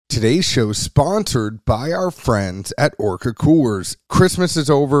Today's show is sponsored by our friends at Orca Coolers. Christmas is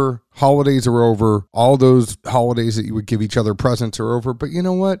over. Holidays are over. All those holidays that you would give each other presents are over. But you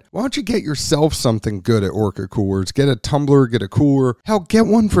know what? Why don't you get yourself something good at Orca Coolers? Get a tumbler, get a cooler. Hell, get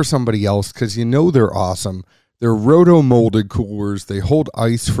one for somebody else because you know they're awesome. They're roto-molded coolers. They hold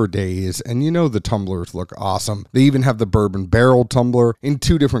ice for days, and you know the tumblers look awesome. They even have the bourbon barrel tumbler in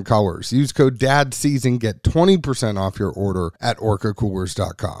 2 different colors. Use code DADSEASON, get 20% off your order at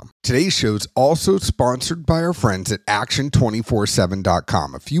orcacoolers.com. Today's show is also sponsored by our friends at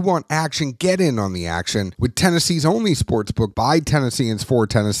Action247.com. If you want action, get in on the action with Tennessee's only sportsbook by Tennesseans for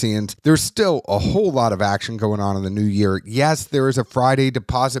Tennesseans. There's still a whole lot of action going on in the new year. Yes, there is a Friday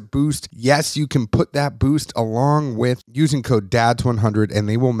deposit boost. Yes, you can put that boost along with using code DADS100 and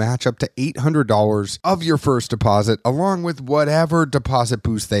they will match up to $800 of your first deposit along with whatever deposit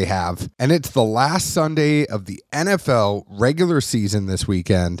boost they have. And it's the last Sunday of the NFL regular season this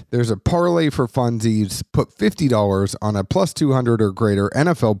weekend. There's a parlay for funsies. Put $50 on a plus 200 or greater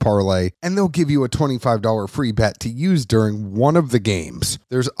NFL parlay and they'll give you a $25 free bet to use during one of the games.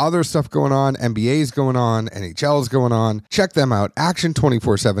 There's other stuff going on. NBA's going on. NHL's going on. Check them out.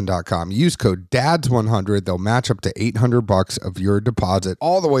 Action247.com. Use code DADS100. They'll match up to $800 of your deposit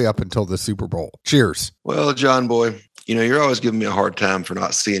all the way up until the Super Bowl. Cheers. Well, John boy, you know, you're always giving me a hard time for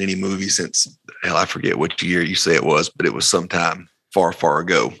not seeing any movies since, hell, I forget which year you say it was, but it was sometime far, far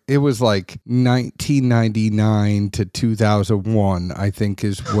ago. It was like 1999 to 2001, I think,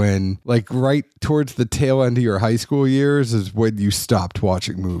 is when, like, right towards the tail end of your high school years is when you stopped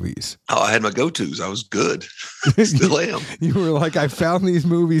watching movies. Oh, I had my go-tos. I was good. Still am. You were like, I found these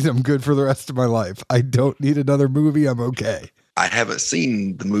movies. I'm good for the rest of my life. I don't need another movie. I'm okay. I haven't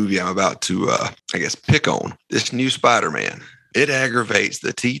seen the movie I'm about to, pick on. This new Spider-Man. It aggravates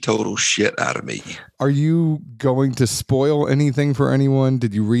the teetotal shit out of me. Are you going to spoil anything for anyone?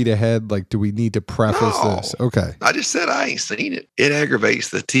 Did you read ahead? Like, do we need to preface this? Okay. I just said I ain't seen it. It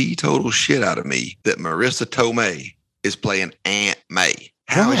aggravates the teetotal shit out of me that Marissa Tomei is playing Aunt May.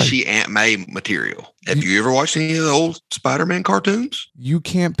 How is she Aunt May material? Have you ever watched any of the old Spider-Man cartoons? You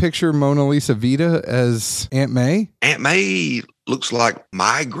can't picture Mona Lisa Vita as Aunt May? Aunt May looks like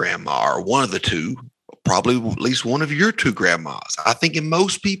my grandma or one of the two. Probably at least one of your 2 grandmas. I think in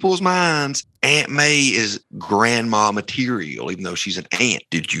most people's minds, Aunt May is grandma material, even though she's an aunt.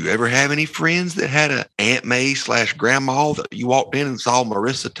 Did you ever have any friends that had an Aunt May / grandma that you walked in and saw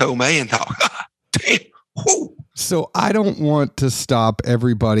Marissa Tomei and thought, damn, whoo. So I don't want to stop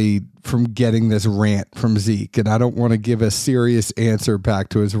everybody from getting this rant from Zeke, and I don't want to give a serious answer back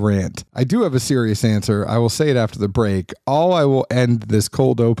to his rant. I do have a serious answer. I will say it after the break. All I will end this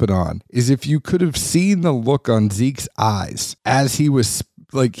cold open on is if you could have seen the look on Zeke's eyes as he was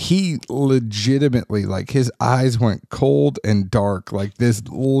like, he legitimately, like, his eyes went cold and dark. Like, this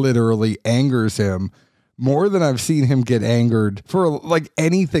literally angers him more than I've seen him get angered for, like,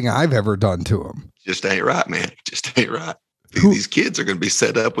 anything I've ever done to him. Just ain't right, man. Just ain't right. These kids are going to be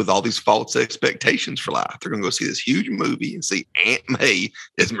set up with all these false expectations for life. They're going to go see this huge movie and see Aunt May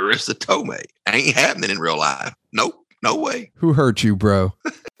as Marissa Tomei. Ain't happening in real life. Nope. No way. Who hurt you, bro?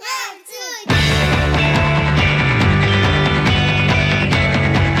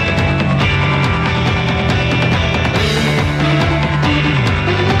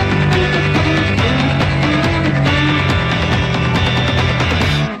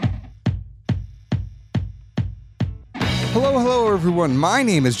 Hello, everyone. My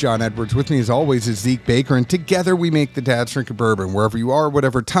name is John Edwards. With me, as always, is Zeke Baker, and together we make the Dad's Drinking Bourbon. Wherever you are,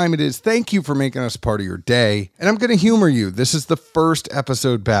 whatever time it is, thank you for making us part of your day. And I'm going to humor you. This is the first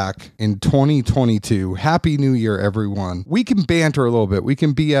episode back in 2022. Happy New Year, everyone. We can banter a little bit. We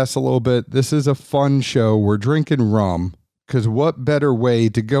can BS a little bit. This is a fun show. We're drinking rum. Because what better way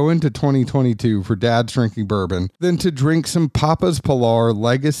to go into 2022 for Dad's Drinking Bourbon than to drink some Papa's Pilar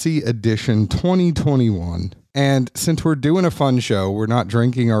Legacy Edition 2021. And since we're doing a fun show, we're not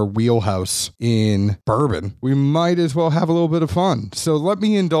drinking our wheelhouse in bourbon. We might as well have a little bit of fun. So let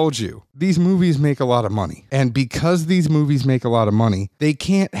me indulge you. These movies make a lot of money. And because these movies make a lot of money, they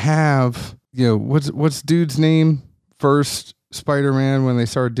can't have, you know, what's dude's name? First Spider-Man when they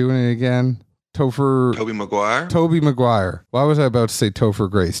started doing it again? Tobey Maguire. Why was I about to say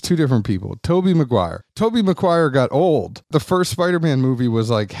Topher Grace? 2 different people. Tobey Maguire. Tobey Maguire got old. The first Spider-Man movie was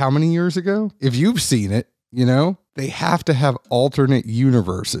like how many years ago? If you've seen it, you know, they have to have alternate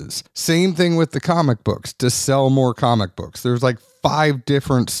universes. Same thing with the comic books to sell more comic books. There's like 5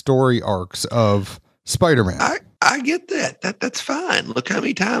 different story arcs of Spider-Man. I get that. That's fine. Look how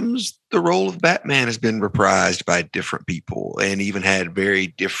many times the role of Batman has been reprised by different people and even had very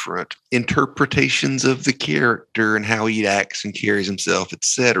different interpretations of the character and how he acts and carries himself,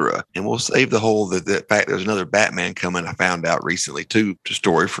 etc. And we'll save the fact there's another Batman coming. I found out recently too, to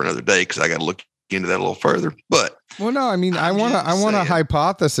story for another day because I got to look into that a little further. But well, no, I mean, I want a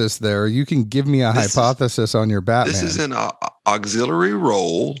hypothesis there. You can give me a hypothesis on your Batman. This is an auxiliary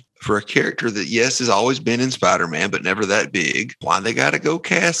role for a character that, yes, has always been in Spider-Man, but never that big. Why they got to go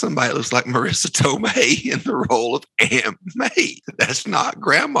cast somebody that looks like Marissa Tomei in the role of Aunt May? That's not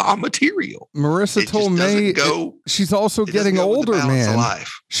grandma material. Marissa Tomei, she's also getting older, man.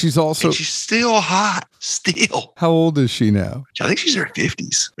 She's still hot. Still. How old is she now? I think she's in her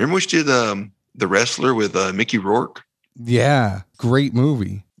 50s. Remember when she did The Wrestler with Mickey Rourke? Yeah, great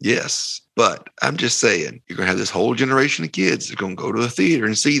movie. Yes, but I'm just saying, you're going to have this whole generation of kids that are going to go to a theater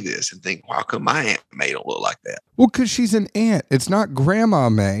and see this and think, how come my Aunt May don't look like that? Well, because she's an aunt. It's not Grandma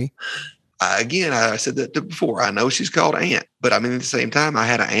May. Again, I said that before. I know she's called Aunt, but I mean, at the same time, I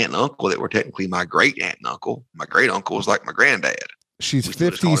had an aunt and uncle that were technically my great aunt and uncle. My great uncle was like my granddad. She's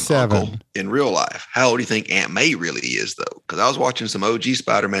 57 in real life. How old do you think Aunt May really is, though? Because I was watching some OG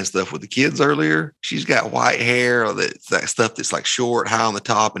Spider-Man stuff with the kids earlier. She's got white hair, that stuff that's like short, high on the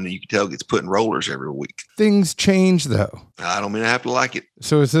top, and you can tell gets put in rollers every week. Things change, though. I don't mean I have to like it.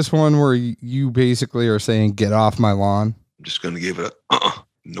 So is this one where you basically are saying, get off my lawn? I'm just going to give it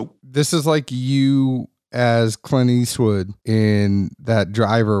nope. This is like you as Clint Eastwood in that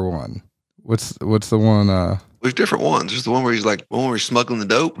Driver one. What's the one? There's different ones. There's the one where he's smuggling the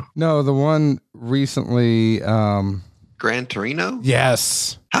dope. No, the one recently. Gran Torino?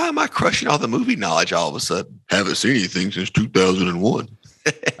 Yes. How am I crushing all the movie knowledge all of a sudden? Haven't seen anything since 2001.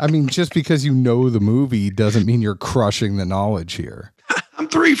 I mean, just because you know the movie doesn't mean you're crushing the knowledge here. I'm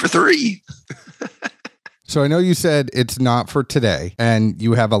 3 for 3. So I know you said it's not for today and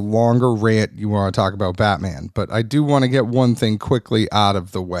you have a longer rant you want to talk about Batman, but I do want to get one thing quickly out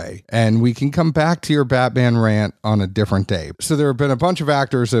of the way and we can come back to your Batman rant on a different day. So there have been a bunch of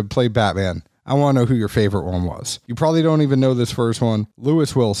actors that have played Batman. I want to know who your favorite one was. You probably don't even know this first one.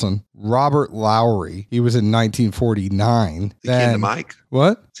 Lewis Wilson, Robert Lowry. He was in 1949. Is he kin to Mike?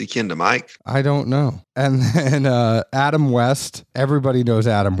 What? Is he kin to Mike? I don't know. And then Adam West. Everybody knows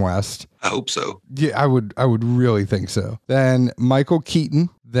Adam West. I hope so. Yeah, I would really think so. Then Michael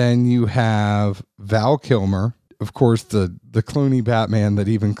Keaton. Then you have Val Kilmer. Of course, the Clooney Batman that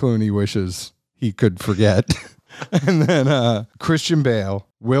even Clooney wishes he could forget. And then Christian Bale,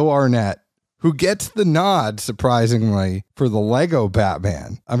 Will Arnett, who gets the nod, surprisingly, for the Lego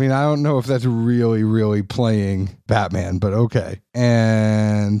Batman. I mean, I don't know if that's really, really playing Batman, but okay.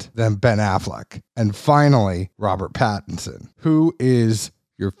 And then Ben Affleck. And finally, Robert Pattinson. Who is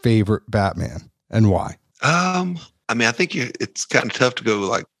your favorite Batman and why? I mean, I think it's kind of tough to go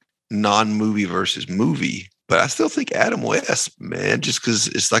like non-movie versus movie. But I still think Adam West, man, just because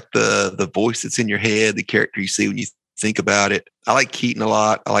it's like the voice that's in your head, the character you see when you think about it. I like Keaton a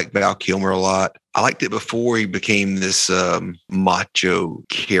lot. I like Val Kilmer a lot. I liked it before he became this macho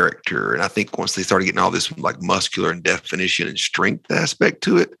character. And I think once they started getting all this like muscular and definition and strength aspect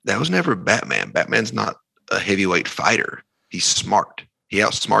to it, that was never Batman. Batman's not a heavyweight fighter. He's smart. He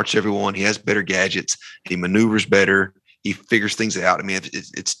outsmarts everyone. He has better gadgets. He maneuvers better. He figures things out. I mean,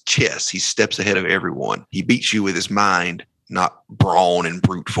 it's chess. He steps ahead of everyone. He beats you with his mind, not brawn and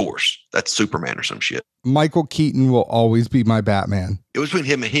brute force. That's Superman or some shit. Michael Keaton will always be my Batman. It was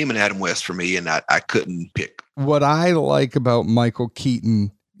between him and Adam West for me, and I couldn't pick. What I like about Michael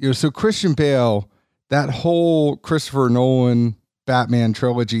Keaton, so Christian Bale, that whole Christopher Nolan Batman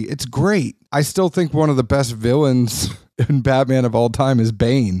trilogy, it's great. I still think one of the best villains in Batman of all time is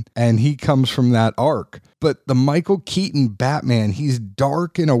Bane, and he comes from that arc. But the Michael Keaton Batman, he's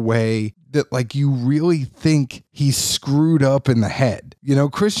dark in a way that like you really think he's screwed up in the head.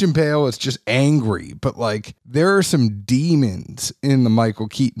 Christian Bale is just angry, but like there are some demons in the Michael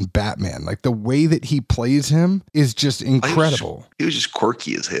Keaton Batman. Like the way that he plays him is just incredible. He was just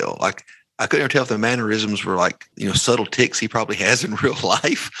quirky as hell. Like I couldn't ever tell if the mannerisms were like, subtle tics he probably has in real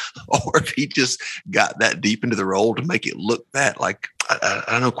life, or if he just got that deep into the role to make it look that like, I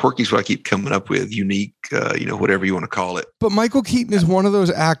don't know, quirky is what I keep coming up with, unique, whatever you want to call it. But Michael Keaton is one of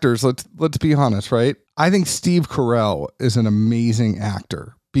those actors, let's be honest, right? I think Steve Carell is an amazing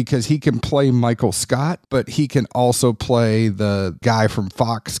actor, because he can play Michael Scott, but he can also play the guy from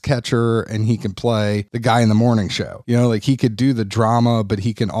Foxcatcher, and he can play the guy in the morning show. You know, like he could do the drama, but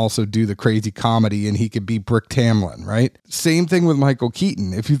he can also do the crazy comedy, and he could be Brick Tamland, right? Same thing with Michael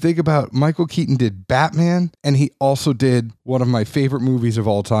Keaton. If you think about Michael Keaton did Batman, and he also did one of my favorite movies of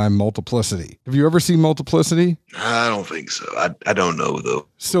all time, Multiplicity. Have you ever seen Multiplicity? I don't think so. I don't know though.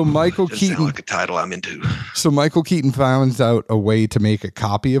 So Michael Doesn't Keaton, sound like a title I'm into. so Michael Keaton finds out a way to make a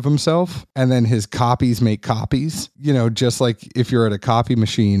copy of himself, and then his copies make copies. You know, just like if you're at a copy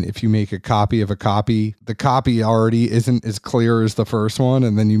machine, if you make a copy of a copy, the copy already isn't as clear as the first one,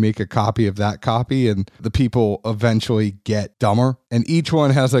 and then you make a copy of that copy, and the people eventually get dumber. And each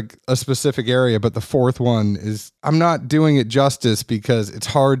one has a specific area, but the fourth one is, I'm not doing it justice because it's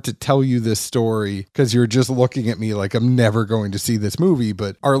hard to tell you this story because you're just looking at me like I'm never going to see this movie.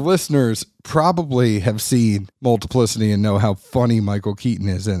 But our listeners probably have seen Multiplicity and know how funny Michael Keaton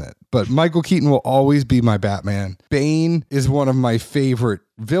is in it. But Michael Keaton will always be my Batman. Bane is one of my favorite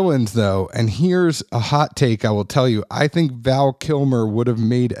villains, though. And here's a hot take I will tell you. I think Val Kilmer would have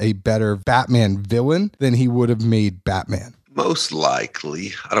made a better Batman villain than he would have made Batman. Most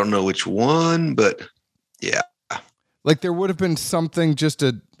likely. I don't know which one, but yeah. Like there would have been something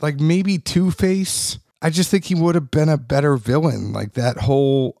like maybe Two-Face. I just think he would have been a better villain. Like that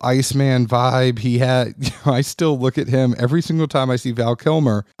whole Iceman vibe he had. You know, I still look at him every single time I see Val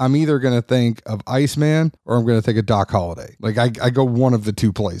Kilmer. I'm either going to think of Iceman or I'm going to think of Doc Holliday. Like I go one of the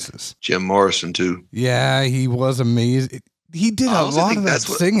two places. Jim Morrison too. Yeah, he was amazing. He did a lot of that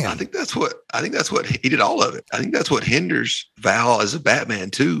singing. I think that's what he did all of it. I think that's what hinders Val as a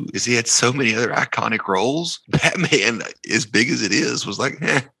Batman too, is he had so many other iconic roles. Batman, as big as it is, was like,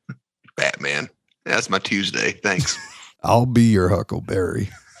 Batman. That's my Tuesday. Thanks. I'll be your Huckleberry.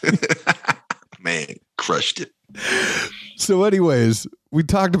 Man, crushed it. So anyways, we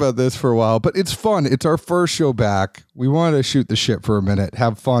talked about this for a while, but it's fun. It's our first show back. We wanted to shoot the shit for a minute,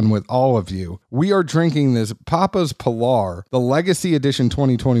 have fun with all of you. We are drinking this Papa's Pilar, the Legacy Edition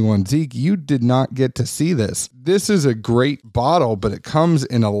 2021. Zeke, you did not get to see this. This is a great bottle, but it comes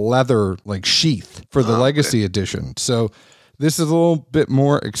in a leather like sheath for the Legacy Edition. So this is a little bit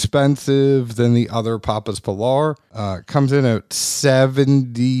more expensive than the other Papa's Pilar. Comes in at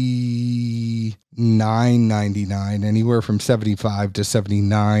 $79.99, anywhere from $75 to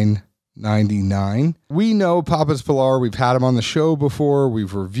 $79.99. We know Papa's Pilar. We've had him on the show before.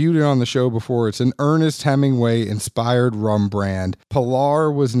 We've reviewed it on the show before. It's an Ernest Hemingway inspired rum brand.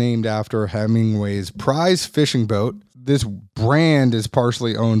 Pilar was named after Hemingway's prize fishing boat. This brand is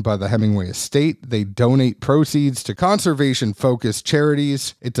partially owned by the Hemingway estate. They donate proceeds to conservation-focused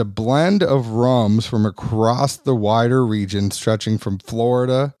charities. It's a blend of rums from across the wider region, stretching from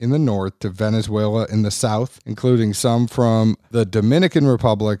Florida in the north to Venezuela in the south, including some from the Dominican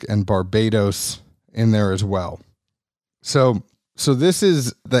Republic and Barbados in there as well. So this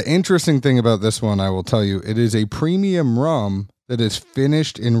is the interesting thing about this one, I will tell you. It is a premium rum that is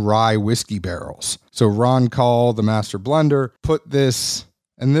finished in rye whiskey barrels. So Ron Call, the master blender, put this,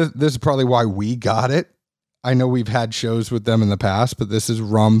 and this is probably why we got it. I know we've had shows with them in the past, but this is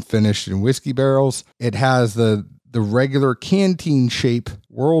rum finished in whiskey barrels. It has the regular canteen shape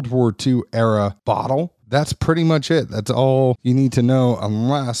World War II era bottle. That's pretty much it. That's all you need to know,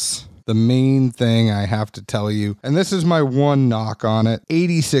 unless the main thing I have to tell you, and this is my one knock on it,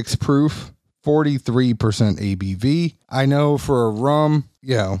 86 proof, 43% ABV. I know for a rum,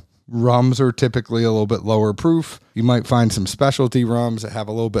 rums are typically a little bit lower proof. You might find some specialty rums that have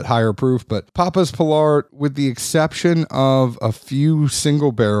a little bit higher proof, but Papa's Pilar, with the exception of a few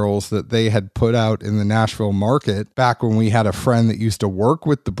single barrels that they had put out in the Nashville market back when we had a friend that used to work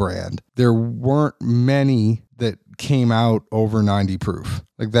with the brand, there weren't many that came out over 90 proof.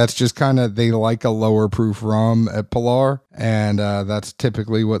 Like that's just kind of, they like a lower proof rum at Pilar, and that's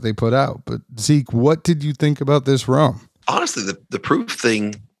typically what they put out. But Zeke, what did you think about this rum? Honestly, the proof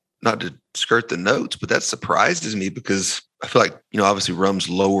thing, not to skirt the notes, but that surprises me because I feel like, obviously rum's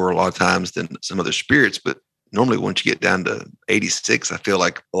lower a lot of times than some other spirits, but normally once you get down to 86, I feel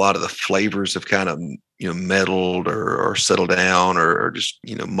like a lot of the flavors have kind of, meddled or settled down or just,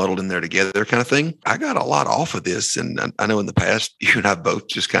 muddled in there together kind of thing. I got a lot off of this. And I know in the past, you and I both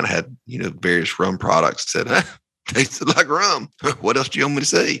just kind of had, various rum products that tasted like rum. What else do you want me to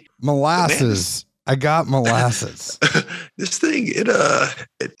say? Molasses. I got molasses. This thing,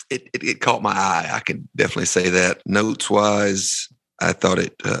 it caught my eye. I can definitely say that. Notes wise, I thought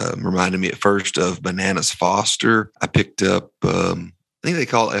it reminded me at first of Bananas Foster. I picked up, I think they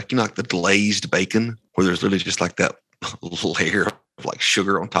call it like the glazed bacon, where there's literally just like that layer of like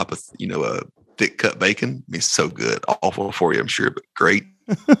sugar on top of, a thick cut bacon. I mean, it's so good. Awful for you, I'm sure, but great.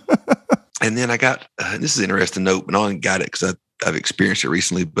 And then I got, this is an interesting note, but I only got it because I've experienced it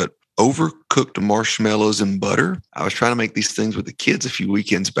recently, but overcooked marshmallows and butter. I was trying to make these things with the kids a few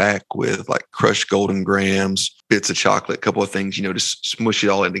weekends back with like crushed golden grams, bits of chocolate, a couple of things, just smush it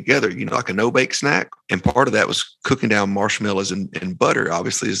all in together, like a no-bake snack. And part of that was cooking down marshmallows and butter,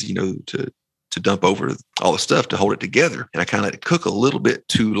 obviously, is, to dump over all the stuff to hold it together. And I kind of let it cook a little bit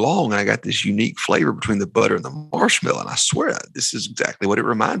too long. And I got this unique flavor between the butter and the marshmallow. And I swear, this is exactly what it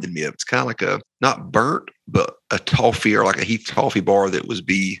reminded me of. It's kind of like not burnt, but a toffee or like a Heath toffee bar that was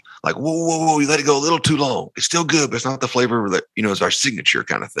like, whoa, you let it go a little too long. It's still good, but it's not the flavor that, is our signature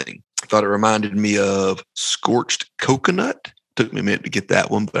kind of thing. I thought it reminded me of scorched coconut. Took me a minute to get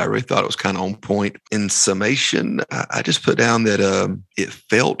that one, but I really thought it was kind of on point. In summation, I just put down that it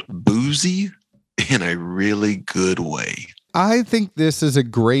felt boozy in a really good way. I think this is a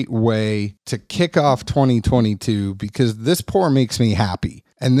great way to kick off 2022 because this pour makes me happy.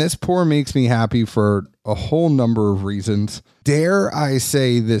 And this pour makes me happy for a whole number of reasons. Dare I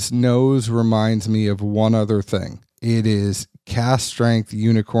say this nose reminds me of one other thing. It is Cask Strength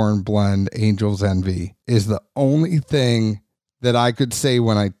Unicorn Blend Angel's Envy is the only thing that I could say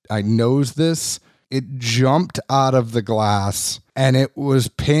when I nosed this. It jumped out of the glass and it was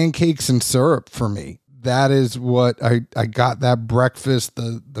pancakes and syrup for me. That is what I got, that breakfast,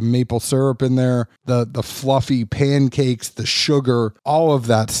 the maple syrup in there, the fluffy pancakes, the sugar, all of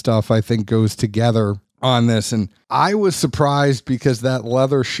that stuff I think goes together on this. And I was surprised because that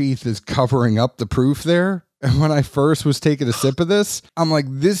leather sheath is covering up the proof there. And when I first was taking a sip of this, I'm like,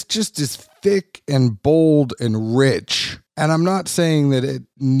 this just is thick and bold and rich. And I'm not saying that it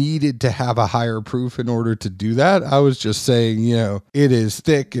needed to have a higher proof in order to do that. I was just saying, it is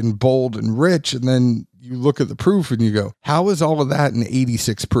thick and bold and rich. And then you look at the proof and you go, how is all of that in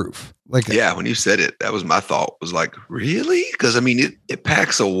 86 proof? Like, yeah, when you said it, that was my thought, was like, really? Because it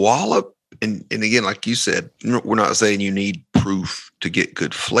packs a wallop. And again, like you said, we're not saying you need proof to get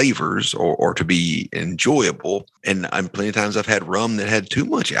good flavors or to be enjoyable. And plenty of times I've had rum that had too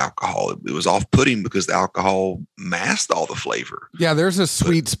much alcohol. It was off-putting because the alcohol masked all the flavor. Yeah, there's a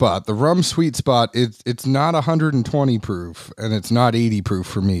sweet spot. The rum sweet spot, it's not 120 proof and it's not 80 proof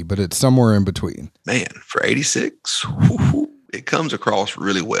for me, but it's somewhere in between. Man, for 86, it comes across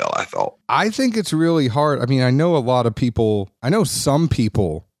really well, I thought. I think it's really hard. I know some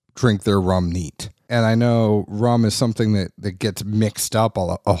people drink their rum neat. And I know rum is something that gets mixed up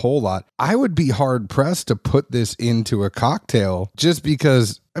a whole lot. I would be hard pressed to put this into a cocktail just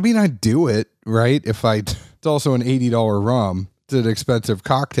because, I do it, right? It's also an $80 rum. It's an expensive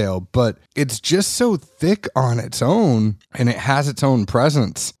cocktail, but it's just so thick on its own and it has its own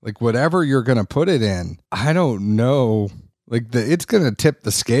presence. Like whatever you're going to put it in, I don't know. It's going to tip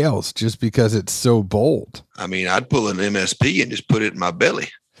the scales just because it's so bold. I'd pull an MSP and just put it in my belly.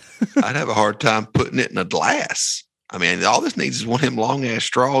 I'd have a hard time putting it in a glass. All this needs is one of them long ass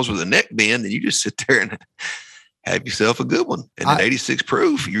straws with a neck bend, and you just sit there and have yourself a good one. And at 86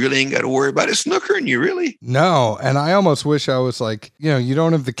 proof, you really ain't got to worry about it snookering you, really. No. And I almost wish I was like, you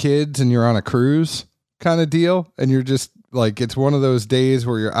don't have the kids and you're on a cruise kind of deal. And you're just like, it's one of those days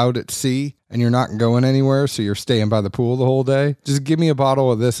where you're out at sea and you're not going anywhere. So you're staying by the pool the whole day. Just give me a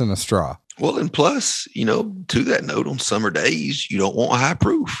bottle of this and a straw. Well, and plus, to that note, on summer days, you don't want high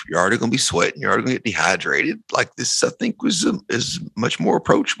proof. You're already going to be sweating. You're already going to get dehydrated. Like this, I think is much more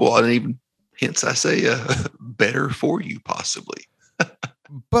approachable. And even, hence I say, better for you, possibly.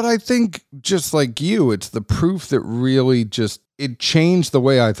 But I think just like you, it's the proof that really it changed the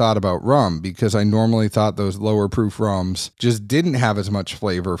way I thought about rum, because I normally thought those lower proof rums just didn't have as much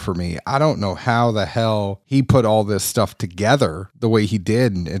flavor for me. I don't know how the hell he put all this stuff together the way he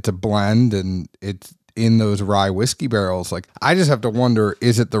did. And it's a blend and it's in those rye whiskey barrels. Like, I just have to wonder,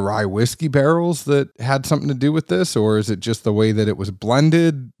 is it the rye whiskey barrels that had something to do with this? Or is it just the way that it was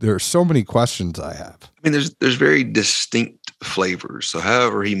blended? There are so many questions I have. There's very distinct flavors. So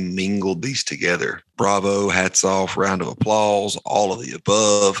however he mingled these together, bravo, hats off, round of applause, all of the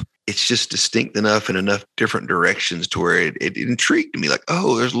above. It's just distinct enough in enough different directions to where it intrigued me. Like,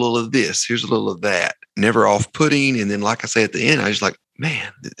 oh, there's a little of this, here's a little of that. Never off-putting. And then, like I say, at the end, I was like,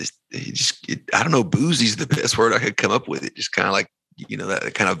 man, I don't know, boozy's the best word I could come up with. It just kind of like,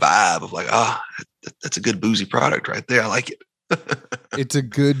 that kind of vibe of like, that's a good boozy product right there. I like it. It's a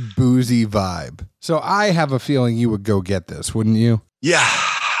good boozy vibe. So I have a feeling you would go get this, wouldn't you? Yeah.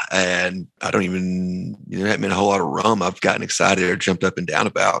 And I don't even, haven't been a whole lot of rum I've gotten excited or jumped up and down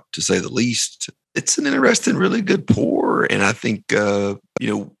about, to say the least. it's an interesting, really good pour. And I think,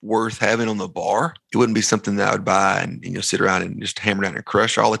 worth having on the bar. It wouldn't be something that I would buy and, sit around and just hammer down and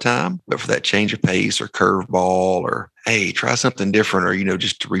crush all the time. But for that change of pace or curveball or, hey, try something different or,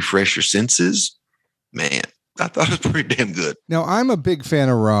 just to refresh your senses, man, I thought it was pretty damn good. Now, I'm a big fan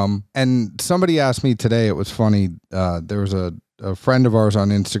of rum. And somebody asked me today, it was funny. There was a friend of ours on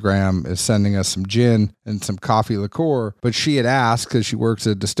Instagram is sending us some gin and some coffee liqueur, but she had asked, because she works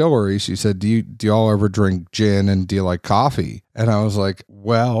at a distillery, she said, do y'all ever drink gin and do you like coffee? And I was like,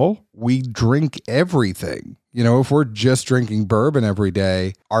 well, we drink everything. If we're just drinking bourbon every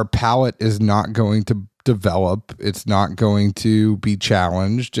day, our palate is not going to develop. It's not going to be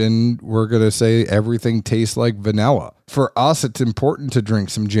challenged. And we're going to say everything tastes like vanilla. For us, it's important to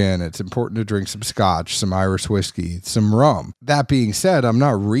drink some gin. It's important to drink some scotch, some Irish whiskey, some rum. That being said, I'm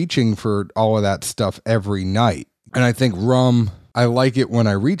not reaching for all of that stuff every night. And I think rum, I like it when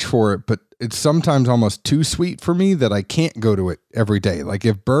I reach for it, but it's sometimes almost too sweet for me that I can't go to it every day. Like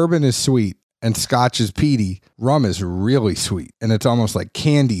if bourbon is sweet and scotch is peaty, rum is really sweet. And it's almost like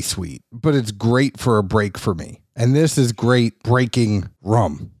candy sweet, but it's great for a break for me. And this is great breaking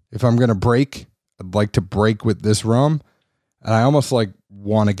rum. If I'm going to break, I'd like to break with this rum. And I almost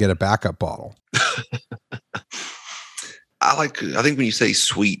want to get a backup bottle. I think when you say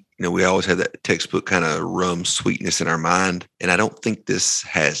sweet, we always have that textbook kind of rum sweetness in our mind. And I don't think this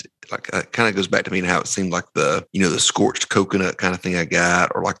has it. It kind of goes back to me and how it seemed like the scorched coconut kind of thing I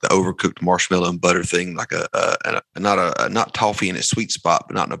got, or like the overcooked marshmallow and butter thing, like not toffee in its sweet spot,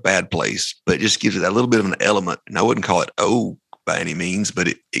 but not in a bad place. But it just gives it that little bit of an element. And I wouldn't call it oak by any means, but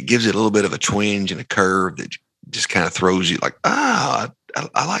it gives it a little bit of a twinge and a curve that just kind of throws you like, I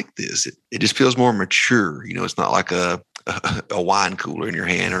like this. It just feels more mature. It's not like a wine cooler in your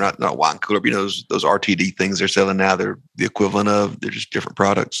hand, or not a wine cooler, but those RTD things they're selling now, they're the equivalent of, they're just different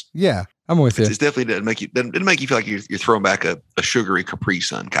products. Yeah, I'm with you. It's definitely doesn't make you feel like you're throwing back a sugary Capri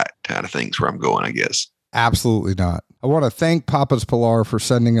Sun kind of things where I'm going, I guess. Absolutely not. I want to thank Papa's Pilar for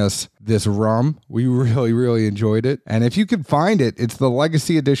sending us this rum. We really, really enjoyed it. And if you could find it, it's the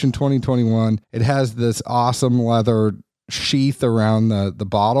Legacy Edition 2021. It has this awesome leather sheath around the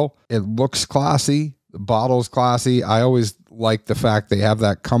bottle. It looks classy. The bottle's classy. I always like the fact they have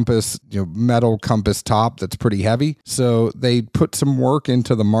that compass, metal compass top that's pretty heavy. So they put some work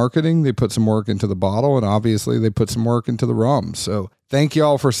into the marketing. They put some work into the bottle, and obviously they put some work into the rum. So thank you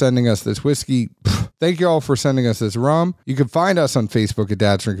all for sending us this whiskey. Thank you all for sending us this rum. You can find us on Facebook at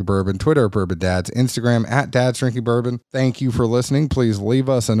Dad's Drinking Bourbon, Twitter at Bourbon Dads, Instagram at Dad's Drinking Bourbon. Thank you for listening. Please leave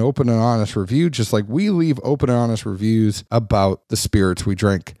us an open and honest review, just like we leave open and honest reviews about the spirits we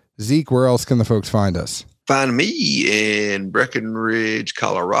drink. Zeke, where else can the folks find us? Find me in Breckenridge,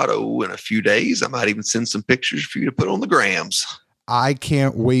 Colorado in a few days. I might even send some pictures for you to put on the grams. I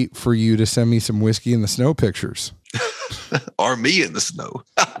can't wait for you to send me some whiskey in the snow pictures. Or me in the snow.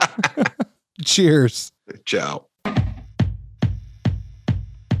 Cheers. Ciao.